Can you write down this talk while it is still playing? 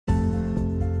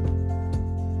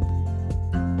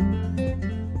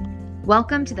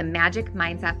Welcome to the Magic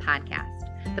Mindset Podcast,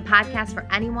 the podcast for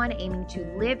anyone aiming to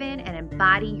live in and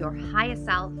embody your highest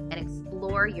self and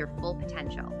explore your full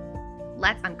potential.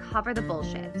 Let's uncover the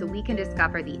bullshit so we can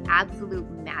discover the absolute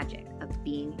magic of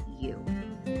being you.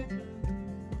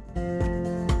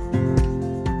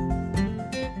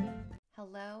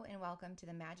 Hello and welcome to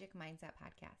the Magic Mindset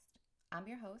Podcast. I'm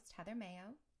your host, Heather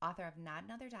Mayo, author of Not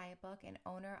Another Diet Book and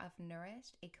owner of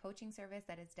Nourished, a coaching service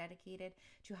that is dedicated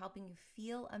to helping you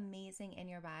feel amazing in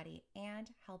your body and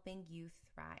helping you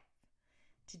thrive.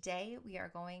 Today, we are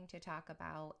going to talk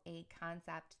about a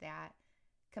concept that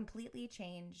completely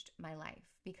changed my life,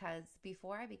 because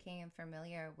before I became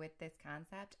familiar with this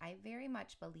concept, I very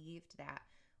much believed that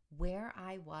where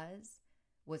I was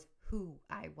who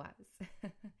I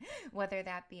was, whether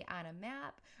that be on a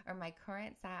map or my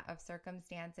current set of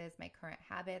circumstances, my current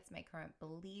habits, my current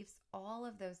beliefs, all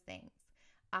of those things.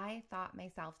 I thought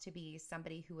myself to be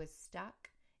somebody who was stuck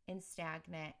and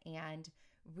stagnant and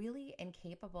really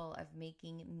incapable of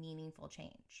making meaningful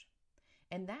change.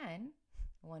 And then,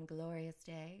 one glorious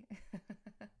day,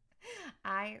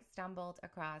 I stumbled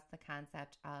across the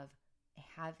concept of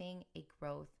having a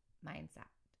growth mindset.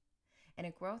 And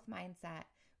a growth mindset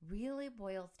really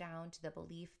boils down to the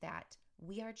belief that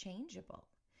we are changeable,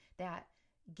 that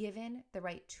given the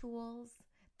right tools,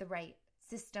 the right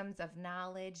systems of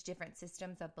knowledge, different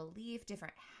systems of belief,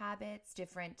 different habits,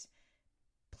 different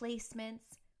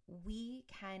placements, we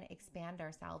can expand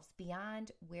ourselves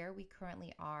beyond where we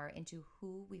currently are into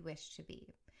who we wish to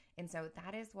be. And so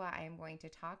that is what I am going to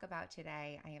talk about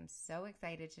today. I am so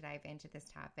excited to dive into this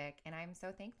topic, and I'm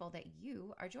so thankful that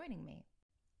you are joining me.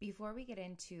 Before we get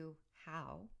into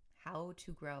how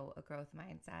to grow a growth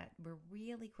mindset, we're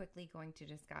really quickly going to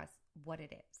discuss what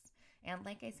it is. And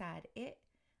like I said, it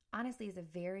honestly is a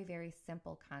very, very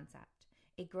simple concept.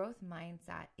 A growth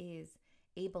mindset is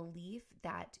a belief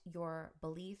that your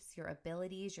beliefs, your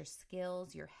abilities, your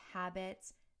skills, your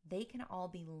habits, they can all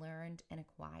be learned and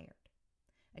acquired.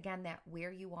 Again, that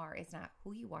where you are is not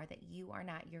who you are, that you are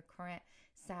not your current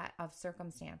set of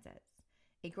circumstances.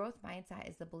 A growth mindset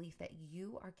is the belief that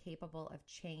you are capable of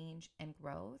change and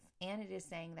growth, and it is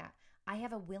saying that I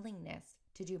have a willingness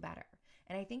to do better.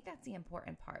 And I think that's the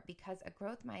important part, because a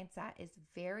growth mindset is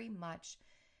very much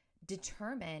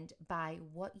determined by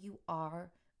what you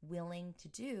are willing to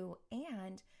do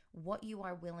and what you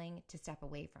are willing to step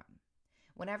away from.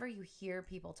 Whenever you hear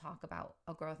people talk about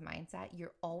a growth mindset,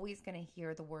 you're always going to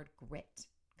hear the word grit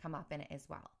come up in it as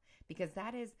well, because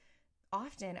that is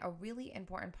often a really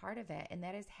important part of it, and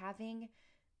that is having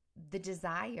the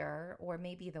desire or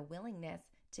maybe the willingness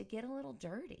to get a little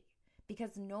dirty,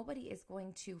 because nobody is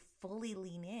going to fully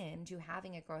lean in to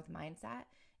having a growth mindset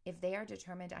if they are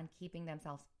determined on keeping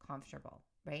themselves comfortable,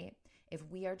 right? If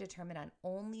we are determined on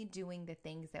only doing the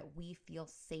things that we feel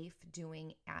safe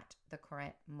doing at the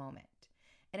current moment.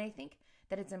 And I think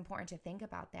that it's important to think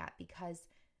about that, because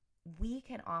we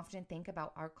can often think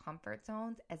about our comfort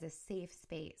zones as a safe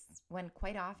space when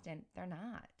quite often they're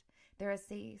not. They're a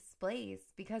safe place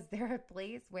because they're a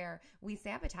place where we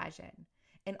sabotage in.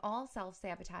 And all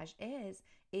self-sabotage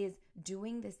is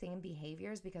doing the same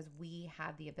behaviors because we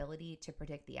have the ability to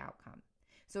predict the outcome.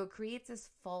 So it creates this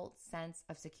false sense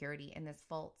of security and this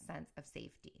false sense of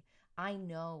safety. I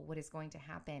know what is going to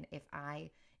happen if I,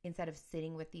 instead of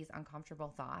sitting with these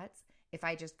uncomfortable thoughts, if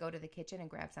I just go to the kitchen and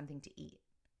grab something to eat.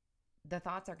 The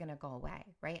thoughts are going to go away,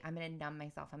 right? I'm going to numb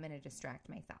myself. I'm going to distract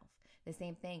myself. The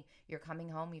same thing. You're coming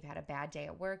home. You've had a bad day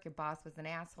at work. Your boss was an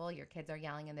asshole. Your kids are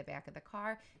yelling in the back of the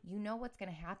car. You know what's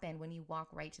going to happen when you walk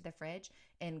right to the fridge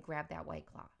and grab that White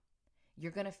Claw.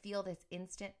 You're going to feel this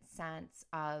instant sense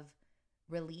of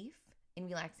relief and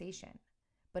relaxation.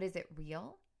 But is it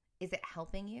real? Is it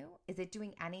helping you? Is it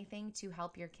doing anything to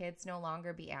help your kids no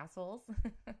longer be assholes?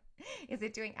 Is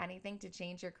it doing anything to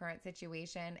change your current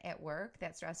situation at work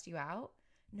that stressed you out?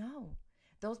 No.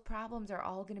 Those problems are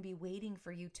all going to be waiting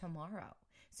for you tomorrow.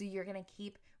 So you're going to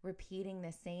keep repeating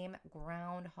the same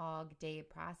Groundhog Day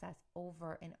process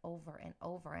over and over and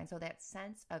over. And so that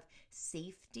sense of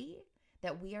safety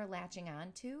that we are latching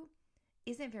on to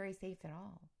isn't very safe at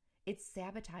all. It's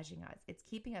sabotaging us. It's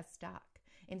keeping us stuck.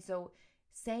 And so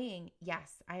saying,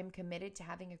 yes, I am committed to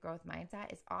having a growth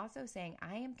mindset is also saying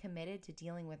I am committed to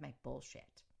dealing with my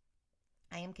bullshit.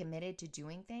 I am committed to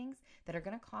doing things that are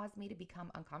going to cause me to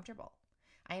become uncomfortable.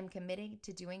 I am committed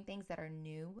to doing things that are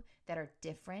new, that are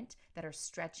different, that are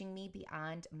stretching me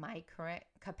beyond my current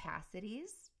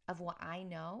capacities of what I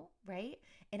know, right?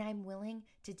 And I'm willing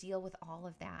to deal with all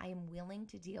of that. I am willing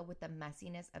to deal with the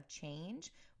messiness of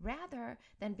change rather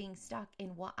than being stuck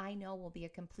in what I know will be a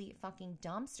complete fucking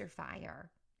dumpster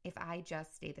fire if I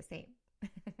just stay the same.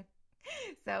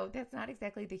 So that's not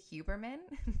exactly the Huberman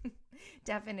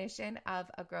definition of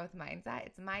a growth mindset.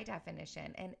 It's my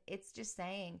definition. And it's just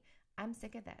saying, I'm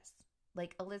sick of this.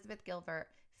 Like Elizabeth Gilbert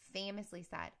famously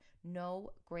said,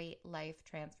 no great life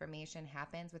transformation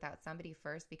happens without somebody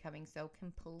first becoming so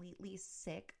completely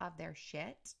sick of their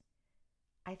shit.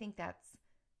 I think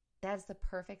that's the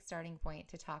perfect starting point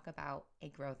to talk about a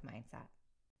growth mindset.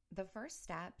 The first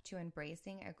step to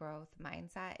embracing a growth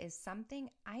mindset is something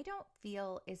I don't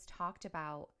feel is talked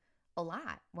about a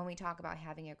lot when we talk about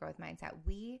having a growth mindset.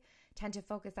 We tend to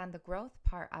focus on the growth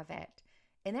part of it,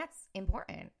 and that's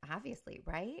important, obviously,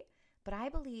 right? But I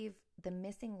believe the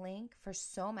missing link for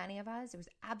so many of us, it was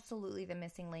absolutely the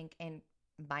missing link in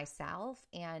myself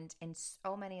and in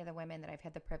so many of the women that I've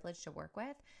had the privilege to work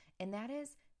with, and that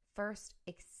is first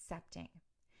accepting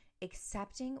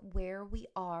where we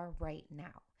are right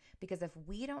now. Because if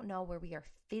we don't know where we are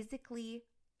physically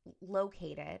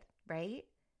located, right,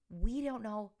 we don't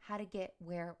know how to get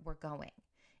where we're going.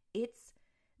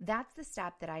 That's the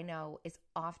step that I know is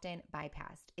often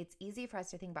bypassed. It's easy for us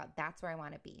to think about that's where I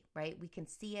want to be, right? We can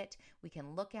see it, we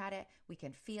can look at it, we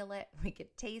can feel it, we can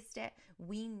taste it.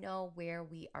 We know where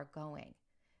we are going.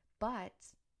 But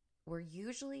we're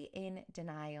usually in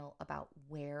denial about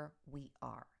where we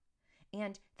are.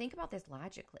 And think about this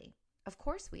logically. Of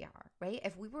course we are, right?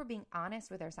 If we were being honest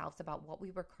with ourselves about what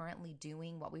we were currently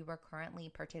doing, what we were currently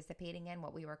participating in,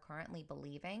 what we were currently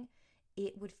believing,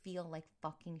 it would feel like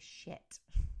fucking shit.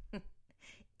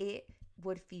 It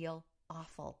would feel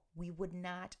awful. We would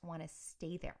not want to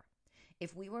stay there.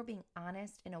 If we were being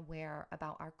honest and aware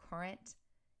about our current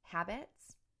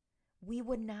habits, we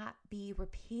would not be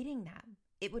repeating them.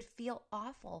 It would feel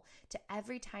awful to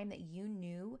every time that you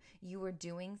knew you were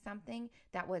doing something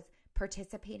that was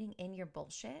participating in your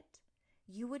bullshit.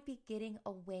 You would be getting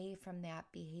away from that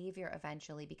behavior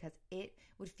eventually because it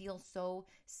would feel so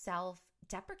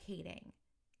self-deprecating,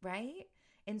 right?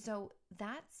 And so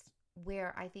that's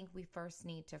where I think we first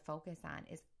need to focus on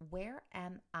is, where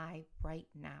am I right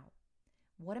now?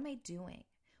 What am I doing?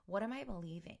 What am I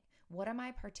believing? What am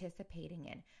I participating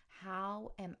in?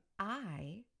 How am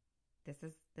I, this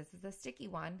is a sticky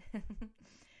one,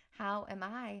 how am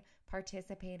I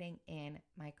participating in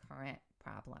my current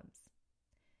problems?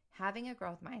 Having a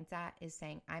growth mindset is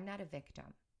saying I'm not a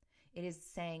victim. It is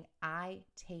saying I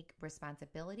take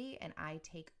responsibility and I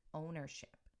take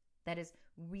ownership. That is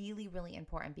really, really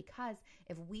important, because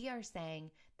if we are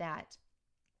saying that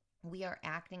we are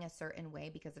acting a certain way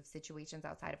because of situations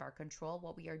outside of our control,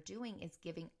 what we are doing is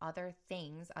giving other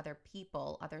things, other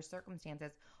people, other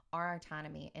circumstances, our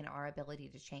autonomy and our ability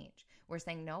to change. We're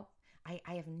saying, nope, I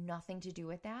have nothing to do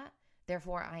with that.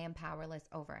 Therefore, I am powerless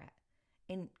over it.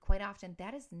 And quite often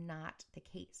that is not the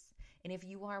case. And if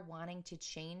you are wanting to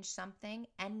change something,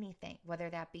 anything, whether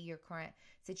that be your current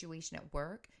situation at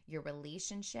work, your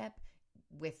relationship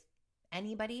with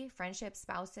anybody, friendships,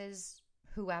 spouses,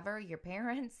 whoever, your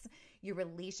parents, your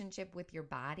relationship with your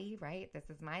body, right? This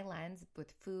is my lens,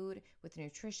 with food, with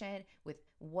nutrition, with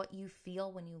what you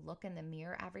feel when you look in the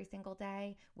mirror every single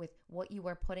day, with what you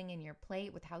are putting in your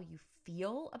plate, with how you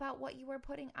feel about what you are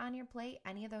putting on your plate,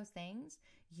 any of those things,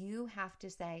 you have to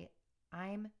say,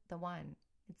 I'm the one.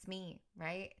 It's me,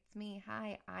 right? It's me.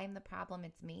 Hi, I'm the problem.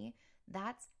 It's me.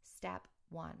 That's step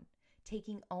one.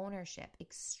 Taking ownership,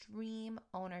 extreme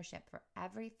ownership for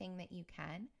everything that you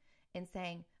can, and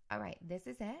saying, all right, this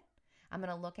is it. I'm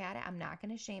going to look at it. I'm not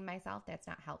going to shame myself. That's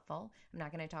not helpful. I'm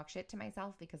not going to talk shit to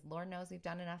myself, because Lord knows we've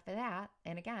done enough of that.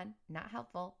 And again, not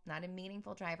helpful, not a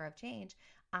meaningful driver of change.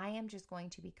 I am just going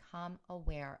to become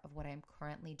aware of what I'm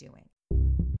currently doing.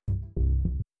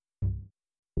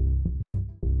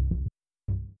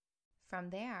 From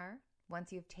there,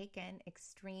 once you've taken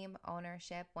extreme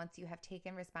ownership, once you have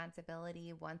taken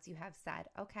responsibility, once you have said,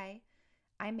 okay,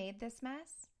 I made this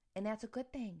mess, and that's a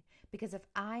good thing, because if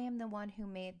I am the one who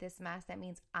made this mess, that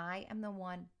means I am the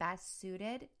one best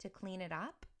suited to clean it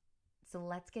up. So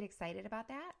let's get excited about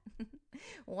that.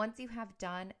 Once you have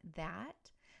done that,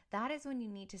 that is when you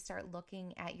need to start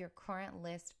looking at your current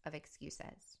list of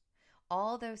excuses.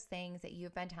 All those things that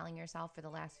you've been telling yourself for the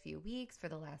last few weeks, for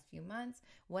the last few months,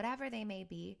 whatever they may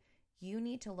be, you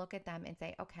need to look at them and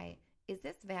say, okay, is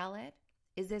this valid?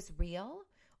 Is this real?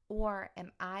 Or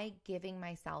am I giving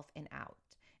myself an out?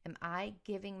 Am I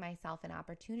giving myself an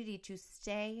opportunity to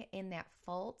stay in that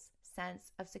false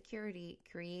sense of security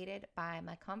created by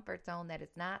my comfort zone that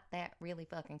is not that really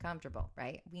fucking comfortable,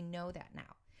 right? We know that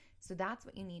now. So that's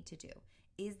what you need to do.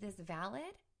 Is this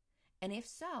valid? And if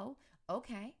so,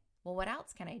 okay, well, what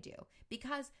else can I do?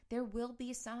 Because there will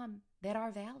be some that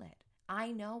are valid.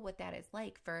 I know what that is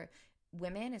like for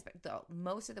women,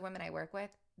 most of the women I work with,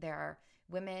 there are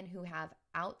women who have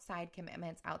outside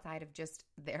commitments outside of just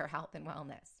their health and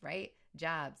wellness, right?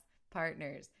 Jobs,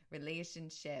 partners,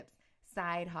 relationships,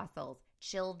 side hustles,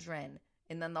 children,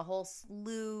 and then the whole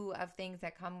slew of things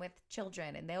that come with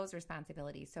children and those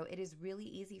responsibilities. So it is really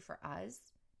easy for us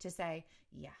to say,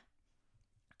 yeah,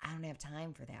 I don't have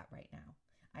time for that right now.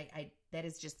 That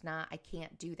is just not, I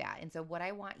can't do that. And so what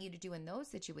I want you to do in those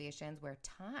situations where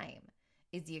time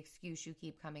is the excuse you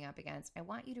keep coming up against, I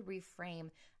want you to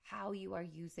reframe how you are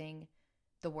using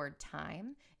the word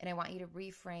time. And I want you to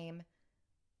reframe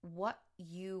what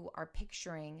you are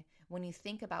picturing when you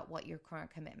think about what your current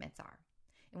commitments are.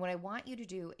 And what I want you to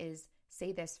do is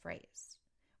say this phrase.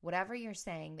 Whatever you're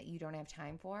saying that you don't have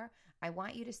time for, I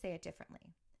want you to say it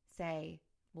differently. Say,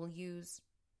 we'll use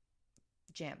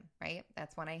gym, right?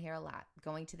 That's one I hear a lot.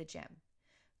 Going to the gym.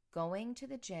 Going to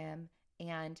the gym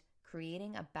and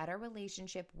creating a better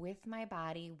relationship with my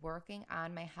body, working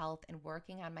on my health and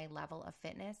working on my level of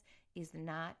fitness is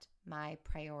not my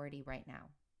priority right now.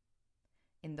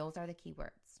 And those are the key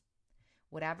words.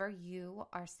 Whatever you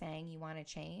are saying you want to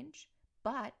change,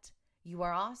 but you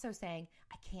are also saying,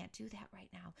 I can't do that right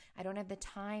now. I don't have the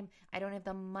time. I don't have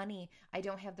the money. I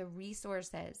don't have the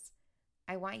resources.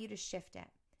 I want you to shift it.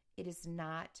 It is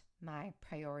not my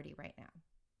priority right now.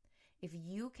 If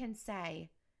you can say,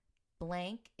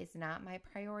 blank is not my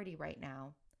priority right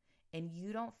now, and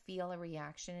you don't feel a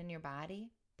reaction in your body,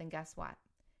 then guess what?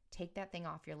 Take that thing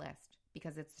off your list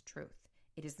because it's the truth.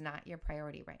 It is not your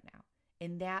priority right now.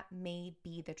 And that may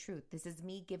be the truth. This is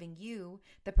me giving you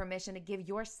the permission to give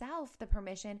yourself the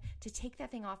permission to take that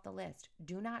thing off the list.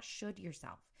 Do not should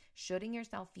yourself. Shoulding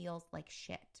yourself feels like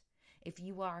shit. If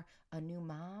you are a new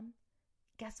mom,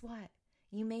 guess what?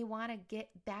 You may want to get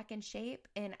back in shape,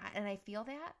 and I feel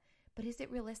that, but is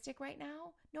it realistic right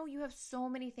now? No, you have so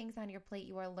many things on your plate.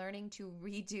 You are learning to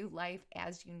redo life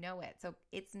as you know it. So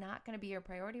it's not going to be your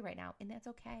priority right now, and that's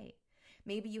okay.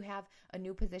 Maybe you have a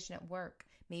new position at work.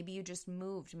 Maybe you just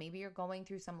moved. Maybe you're going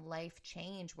through some life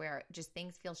change where just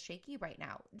things feel shaky right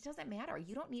now. It doesn't matter.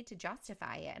 You don't need to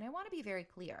justify it. And I want to be very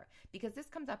clear because this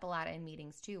comes up a lot in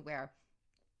meetings too, where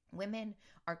women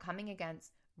are coming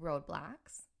against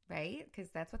roadblocks, right?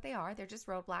 Because that's what they are. They're just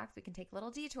roadblocks. We can take a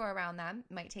little detour around them.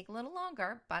 It might take a little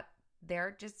longer, but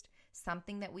they're just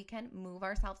something that we can move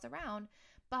ourselves around.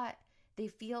 But they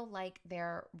feel like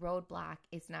their roadblock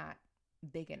is not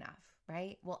big enough,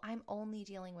 right? Well, I'm only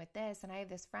dealing with this, and I have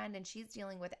this friend and she's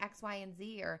dealing with X, Y, and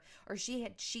Z, or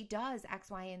she does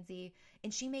X, Y, and Z,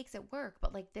 and she makes it work.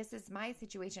 But like, this is my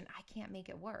situation. I can't make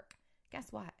it work.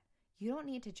 Guess what? You don't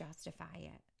need to justify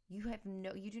it.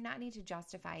 You do not need to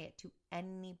justify it to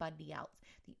anybody else.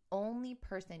 The only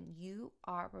person you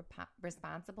are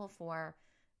responsible for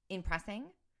impressing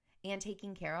and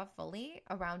taking care of fully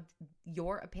around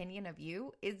your opinion of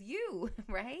you is you,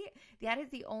 right? That is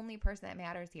the only person that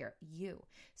matters here, you.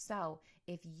 So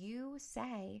if you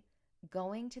say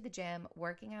going to the gym,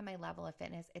 working on my level of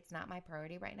fitness, it's not my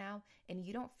priority right now, and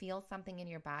you don't feel something in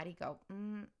your body go,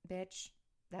 bitch,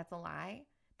 that's a lie,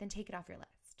 then take it off your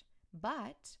list.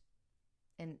 But,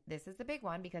 and this is the big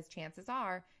one because chances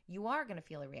are you are going to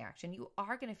feel a reaction. You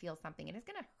are going to feel something, and it's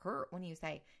going to hurt when you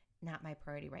say, not my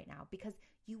priority right now, because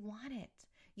you want it.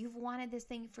 You've wanted this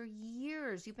thing for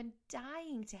years. You've been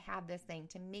dying to have this thing,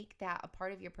 to make that a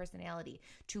part of your personality,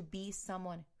 to be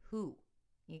someone who,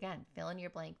 again, fill in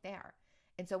your blank there.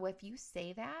 And so if you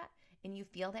say that and you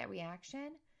feel that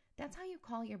reaction, that's how you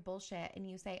call your bullshit and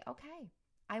you say, okay,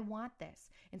 I want this.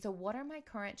 And so what are my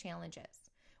current challenges?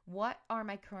 What are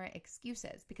my current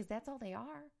excuses? Because that's all they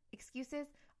are. Excuses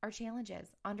are challenges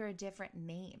under a different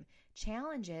name.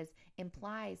 Challenges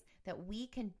implies that we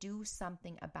can do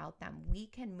something about them. We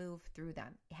can move through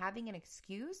them. Having an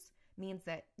excuse means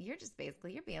that you're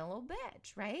being a little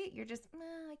bitch, right? You're just,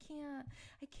 I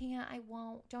can't, I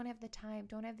won't, don't have the time,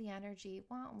 don't have the energy,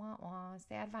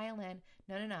 sad violin.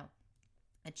 No.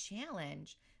 A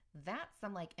challenge, that's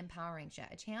some like empowering shit.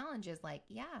 A challenge is like,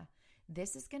 yeah,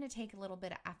 this is going to take a little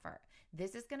bit of effort.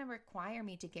 This is going to require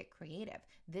me to get creative.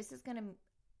 This is going to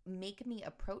make me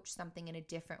approach something in a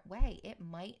different way. It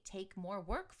might take more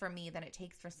work for me than it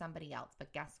takes for somebody else.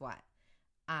 But guess what?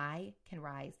 I can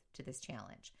rise to this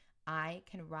challenge. I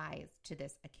can rise to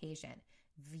this occasion.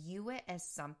 View it as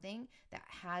something that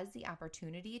has the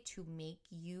opportunity to make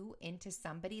you into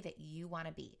somebody that you want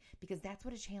to be, because that's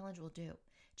what a challenge will do.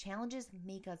 Challenges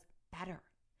make us better.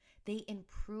 They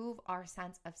improve our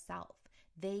sense of self.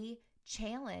 They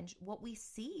challenge what we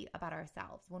see about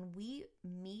ourselves. When we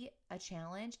meet a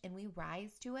challenge and we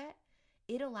rise to it,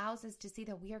 it allows us to see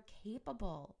that we are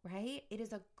capable, right? It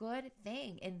is a good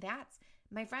thing. And that's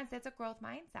My friends, that's a growth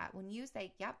mindset. When you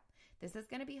say, yep, this is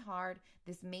going to be hard.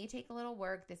 This may take a little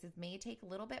work. May take a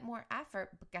little bit more effort,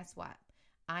 but guess what?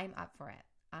 I'm up for it.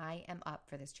 I am up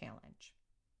for this challenge.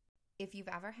 If you've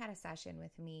ever had a session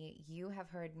with me, you have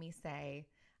heard me say,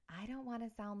 I don't want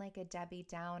to sound like a Debbie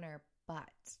Downer, but,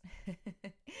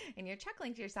 and you're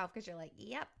chuckling to yourself because you're like,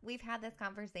 yep, we've had this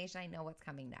conversation. I know what's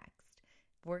coming next.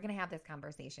 We're going to have this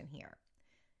conversation here.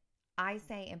 I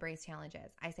say embrace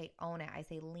challenges. I say own it. I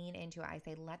say lean into it. I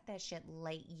say let that shit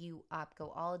light you up.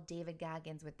 Go all David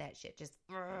Goggins with that shit. Just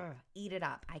eat it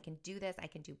up. I can do this. I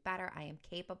can do better. I am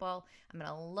capable. I'm going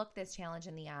to look this challenge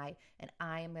in the eye and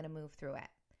I am going to move through it.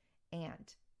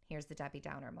 And here's the Debbie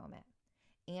Downer moment.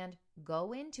 And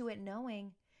go into it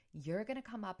knowing you're going to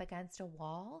come up against a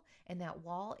wall and that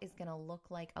wall is going to look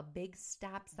like a big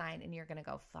stop sign and you're going to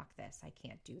go, fuck this. I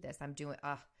can't do this.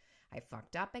 I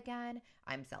fucked up again.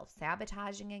 I'm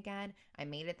self-sabotaging again. I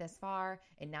made it this far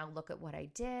and now look at what I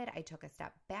did. I took a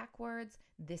step backwards.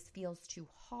 This feels too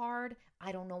hard.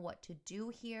 I don't know what to do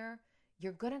here.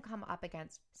 You're going to come up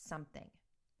against something,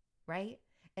 right?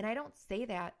 And I don't say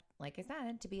that, like I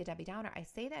said, to be a Debbie Downer. I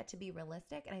say that to be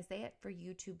realistic and I say it for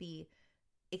you to be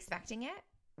expecting it,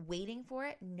 waiting for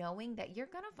it, knowing that you're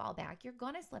going to fall back. You're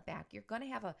going to slip back. You're going to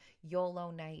have a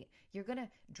YOLO night. You're going to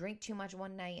drink too much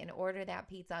one night and order that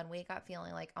pizza and wake up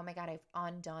feeling like, oh my God, I've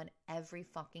undone every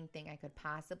fucking thing I could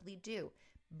possibly do.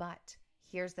 But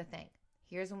here's the thing.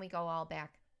 Here's when we go all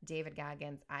back. David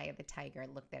Goggins, Eye of the Tiger,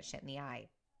 look that shit in the eye.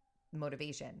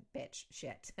 Motivation, bitch,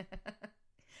 shit.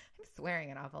 I'm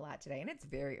swearing an awful lot today and it's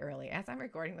very early. As I'm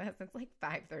recording this, it's like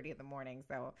 5:30 in the morning.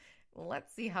 So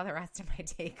let's see how the rest of my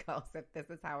day goes if this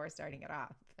is how we're starting it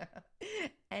off.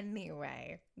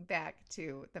 Anyway, back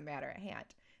to the matter at hand.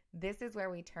 This is where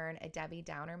we turn a Debbie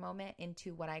Downer moment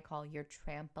into what I call your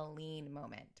trampoline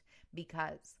moment,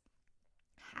 because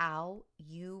how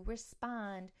you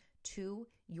respond to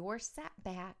your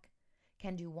setback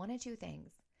can do one of two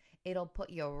things. It'll put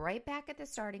you right back at the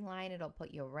starting line. It'll put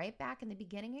you right back in the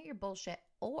beginning of your bullshit,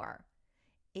 or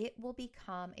it will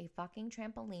become a fucking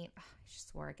trampoline. Oh, I just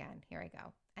swore again. Here I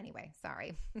go. Anyway,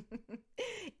 sorry.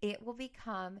 It will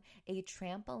become a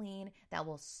trampoline that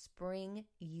will spring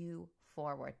you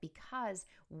forward, because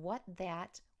what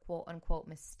that quote unquote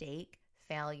mistake,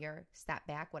 failure,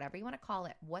 setback, whatever you want to call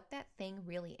it, what that thing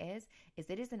really is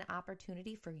it is an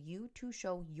opportunity for you to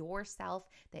show yourself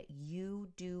that you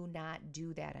do not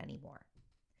do that anymore.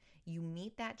 You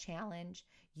meet that challenge,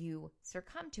 you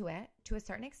succumb to it to a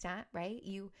certain extent, right?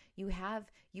 You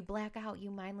black out,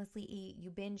 you mindlessly eat, you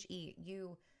binge eat,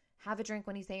 you have a drink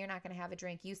when you say you're not going to have a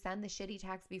drink, you send the shitty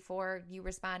text before you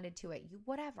responded to it,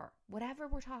 whatever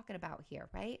we're talking about here,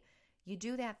 right? You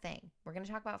do that thing. We're going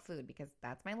to talk about food because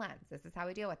that's my lens. This is how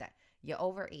we deal with it. You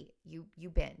overeat, you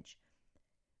binge.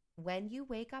 When you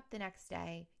wake up the next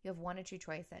day, you have one or two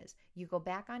choices. You go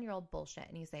back on your old bullshit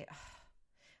and you say, oh,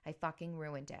 I fucking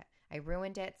ruined it. I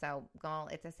ruined it. So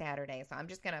it's a Saturday. So I'm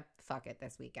just going to fuck it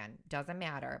this weekend. Doesn't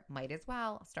matter. Might as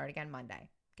well start again Monday.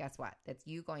 Guess what? That's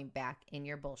you going back in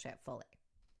your bullshit fully.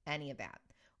 Any of that.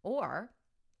 Or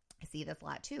I see this a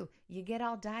lot too. You get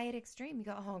all diet extreme. You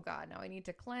go, oh God, now I need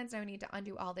to cleanse. Now I need to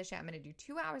undo all this shit. I'm going to do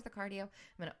 2 hours of cardio. I'm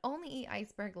going to only eat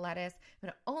iceberg lettuce. I'm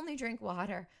going to only drink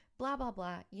water, blah, blah,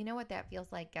 blah. You know what that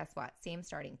feels like? Guess what? Same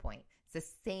starting point. It's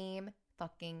the same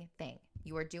fucking thing.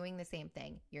 You are doing the same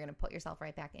thing. You're going to put yourself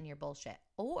right back in your bullshit.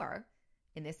 Or,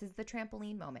 and this is the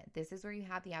trampoline moment, this is where you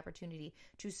have the opportunity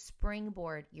to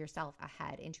springboard yourself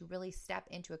ahead and to really step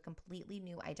into a completely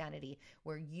new identity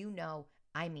where you know,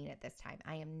 I mean it this time.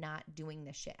 I am not doing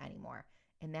this shit anymore.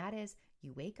 And that is,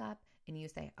 you wake up and you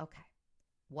say, okay,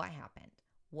 what happened?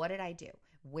 What did I do?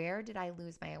 Where did I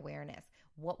lose my awareness?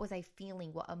 What was I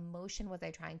feeling? What emotion was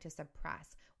I trying to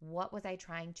suppress? What was I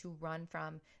trying to run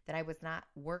from that I was not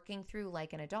working through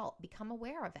like an adult? Become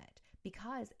aware of it,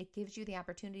 because it gives you the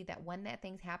opportunity that when that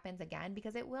thing happens again,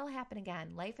 because it will happen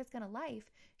again, life is going to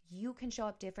life, you can show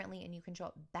up differently and you can show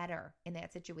up better in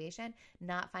that situation,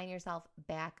 not find yourself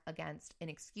back against an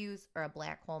excuse or a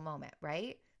black hole moment,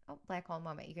 right? Oh, black hole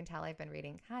moment. You can tell I've been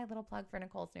reading. Hi, little plug for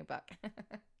Nicole's new book.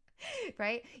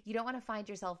 Right? You don't want to find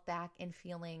yourself back and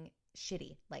feeling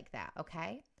shitty like that,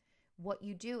 okay? What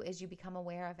you do is you become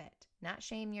aware of it. Not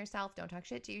shame yourself. Don't talk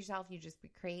shit to yourself. You just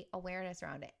create awareness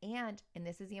around it. And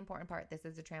this is the important part. This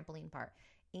is the trampoline part.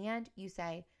 And you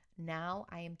say, now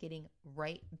I am getting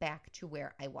right back to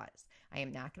where I was. I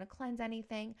am not going to cleanse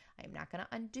anything. I am not going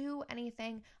to undo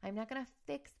anything. I'm not going to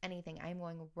fix anything. I'm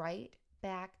going right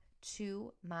back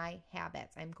to my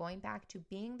habits. I'm going back to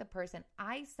being the person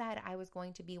I said I was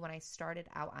going to be when I started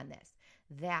out on this.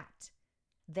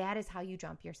 That is how you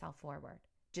jump yourself forward.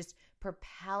 just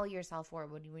propel yourself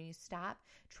forward, when you stop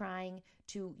trying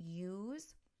to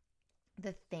use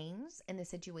the things and the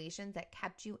situations that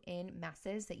kept you in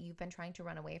messes that you've been trying to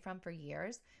run away from for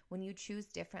years, when you choose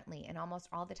differently. And almost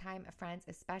all the time, friends,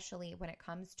 especially when it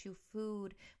comes to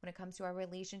food, when it comes to our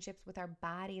relationships with our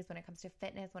bodies, when it comes to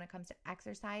fitness, when it comes to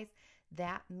exercise,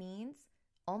 that means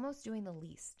almost doing the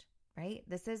least, right?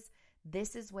 This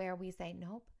is where we say,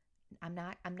 nope, I'm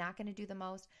not going to do the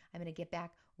most. I'm going to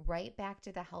get right back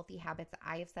to the healthy habits that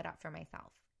I have set up for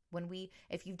myself.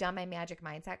 If you've done my Magic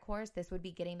Mindset course, this would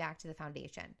be getting back to the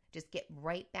foundation. Just get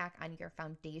right back on your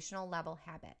foundational level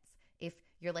habits. If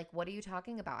you're like, what are you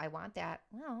talking about? I want that.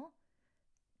 Well,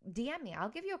 DM me. I'll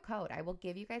give you a code. I will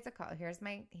give you guys a code. Here's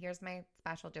my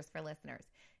special just for listeners.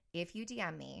 If you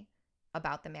DM me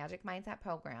about the Magic Mindset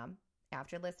program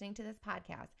after listening to this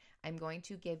podcast, I'm going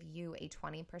to give you a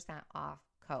 20% off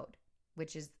code,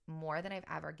 which is more than I've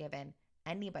ever given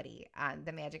anybody on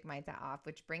the Magic Mindset off,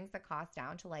 which brings the cost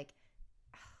down to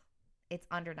it's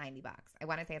under $90. I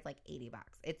want to say it's like $80.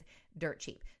 It's dirt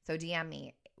cheap. So DM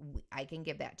me. I can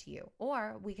give that to you.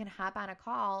 Or we can hop on a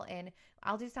call and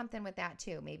I'll do something with that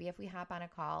too. Maybe if we hop on a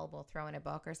call, we'll throw in a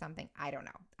book or something. I don't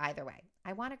know. Either way,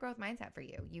 I want a growth mindset for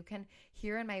you. You can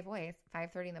hear in my voice,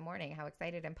 5:30 in the morning, how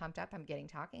excited and pumped up I'm getting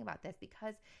talking about this,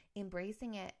 because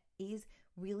embracing it is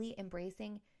really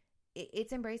embracing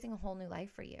a whole new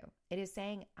life for you. It is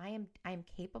saying, I am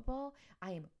capable.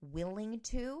 I am willing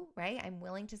to, right? I'm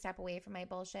willing to step away from my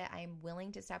bullshit. I am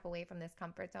willing to step away from this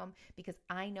comfort zone because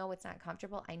I know it's not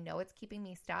comfortable. I know it's keeping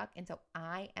me stuck. And so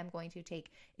I am going to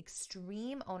take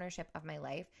extreme ownership of my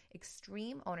life,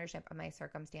 extreme ownership of my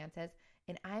circumstances,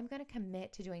 and I'm going to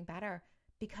commit to doing better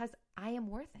because I am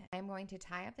worth it. I'm going to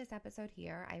tie up this episode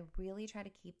here. I really try to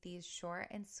keep these short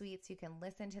and sweet so you can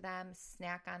listen to them,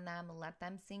 snack on them, let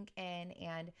them sink in,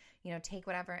 and take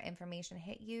whatever information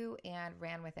hit you and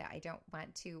ran with it. I don't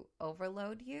want to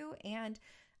overload you, and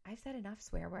I've said enough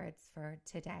swear words for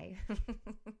today.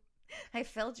 I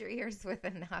filled your ears with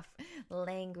enough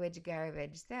language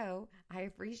garbage. So I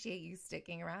appreciate you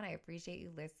sticking around. I appreciate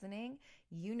you listening.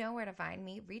 You know where to find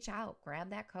me. Reach out,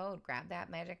 grab that code, grab that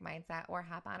Magic Mindset, or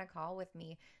hop on a call with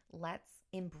me. Let's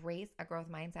embrace a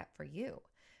growth mindset for you.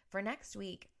 For next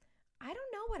week, I don't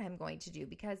know what I'm going to do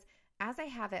because as I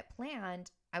have it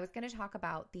planned, I was going to talk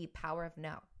about the power of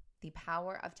no. The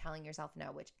power of telling yourself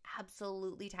no, which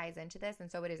absolutely ties into this.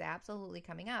 And so it is absolutely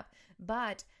coming up.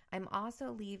 But I'm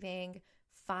also leaving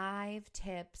 5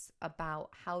 tips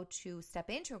about how to step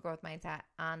into a growth mindset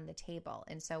on the table.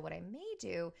 And so what I may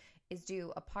do is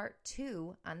do a part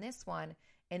 2 on this one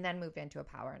and then move into a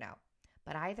power no.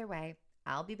 But either way,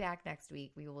 I'll be back next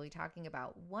week. We will be talking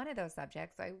about one of those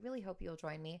subjects. So I really hope you'll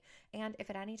join me. And if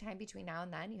at any time between now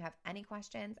and then you have any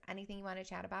questions, anything you want to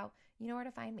chat about, you know where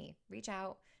to find me. Reach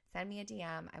out. Send me a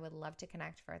DM. I would love to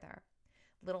connect further.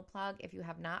 Little plug, if you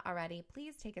have not already,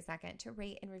 please take a second to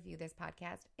rate and review this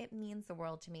podcast. It means the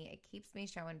world to me. It keeps me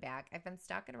showing back. I've been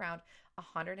stuck at around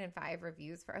 105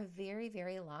 reviews for a very,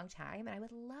 very long time. And I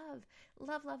would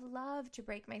love to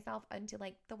break myself into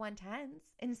like the 110s.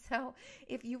 And so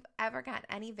if you've ever gotten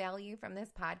any value from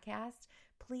this podcast,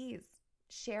 please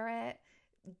share it.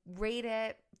 Rate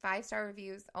it. 5-star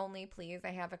reviews only, please. I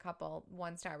have a couple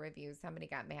 1-star reviews. Somebody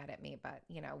got mad at me, but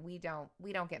we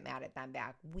don't get mad at them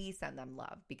back. We send them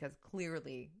love because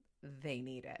clearly they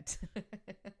need it.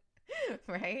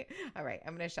 Right? All right.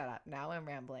 I'm going to shut up. Now I'm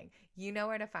rambling. You know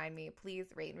where to find me. Please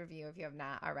rate and review if you have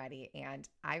not already. And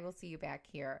I will see you back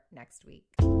here next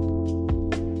week.